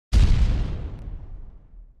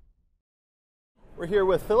We're here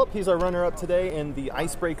with Philip. He's our runner-up today in the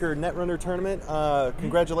Icebreaker Netrunner tournament.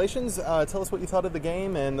 Congratulations. Tell us what you thought of the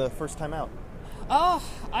game and the first time out.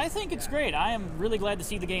 I think it's great. I am really glad to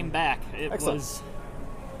see the game back. It was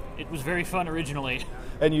very fun originally.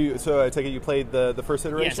 And so I take it you played the first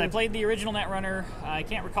iteration? Yes, I played the original Netrunner. I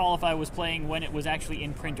can't recall if I was playing when it was actually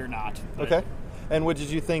in print or not. Okay. And what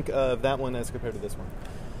did you think of that one as compared to this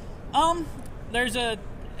one?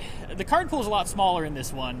 The card pool is a lot smaller in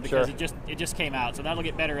this one because Sure. it just came out, so that'll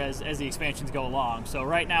get better as the expansions go along. So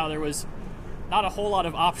right now there was not a whole lot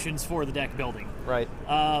of options for the deck building. Right.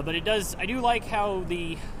 But I do like how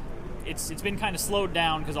it's been kind of slowed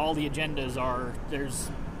down because all the agendas are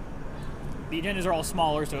all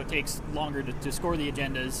smaller, so it takes longer to score the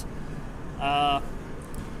agendas. I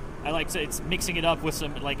like to, it's mixing it up with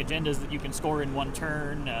some like agendas that you can score in one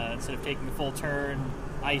turn instead of taking a full turn.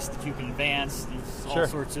 Ice that you can advance. There's all Sure.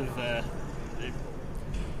 sorts of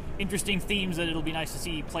interesting themes that it'll be nice to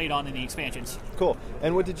see played on in the expansions. Cool.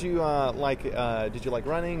 And what did you like? Did you like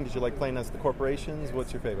running? Did you like playing as the corporations?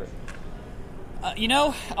 What's your favorite? I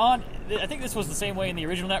think this was the same way in the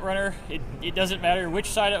original Netrunner. It doesn't matter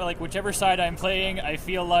whichever side I'm playing, I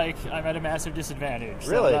feel like I'm at a massive disadvantage.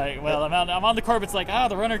 Really? So I'm on the corp. It's like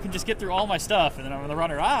the runner can just get through all my stuff, and then I'm on the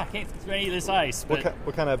runner. I can't get through any of this ice. But,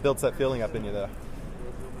 What kind of builds that feeling up in you, though?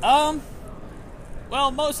 Well,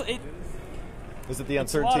 mostly Is it the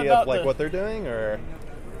uncertainty of what they're doing, or?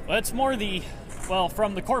 Well, it's more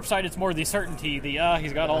from the corp side, it's more the certainty.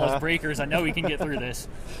 He's got all his breakers. I know he can get through this.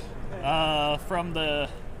 From the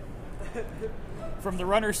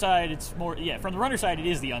runner side, it's more. Yeah, from the runner side, it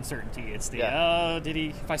is the uncertainty. It's the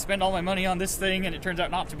if I spend all my money on this thing and it turns out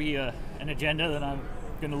not to be an agenda, then I'm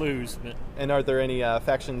going to lose. But And are there any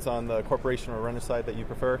factions on the corporation or runner side that you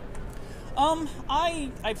prefer?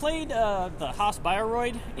 I played the Haas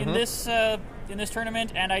Bioroid in this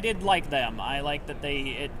tournament, and I did like them. I liked that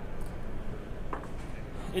it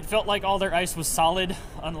felt like all their ice was solid,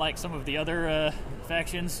 unlike some of the other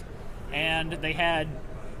factions, and they had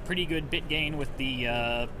pretty good bit gain with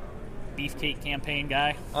the Beefcake campaign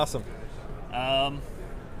guy. Awesome. On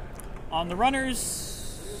the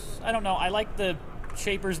runners, I don't know. I like the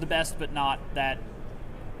Shapers the best, but not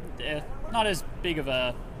as big of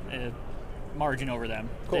a margin over them.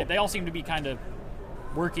 Cool. They all seem to be kind of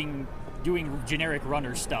doing generic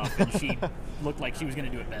runner stuff, and she looked like she was going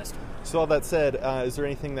to do it best. So all that said, is there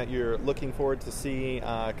anything that you're looking forward to see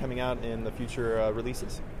coming out in the future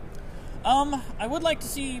releases? I would like to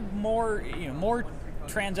see more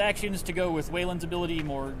transactions to go with Wayland's ability,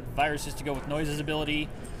 more viruses to go with Noise's ability,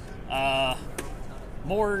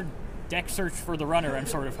 more deck search for the runner. I'm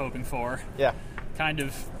sort of hoping for. Yeah. Kind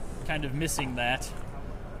of missing that.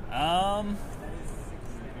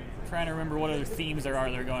 Trying to remember what other themes there are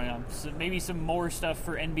that are going on. So maybe some more stuff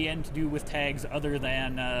for NBN to do with tags other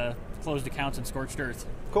than closed accounts and Scorched Earth.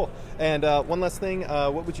 Cool. And one last thing,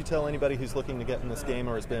 what would you tell anybody who's looking to get in this game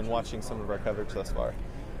or has been watching some of our coverage thus far?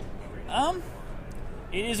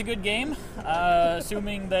 It is a good game,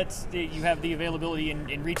 assuming that you have the availability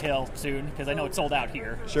in retail soon, because I know it's sold out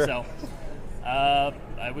here. Sure. So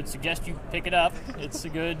I would suggest you pick it up. It's a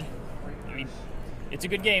good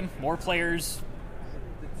game. More players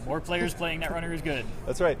playing Netrunner is good.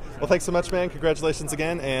 That's right. Well, thanks so much, man. Congratulations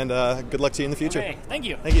again, and good luck to you in the future. Okay, thank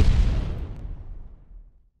you. Thank you.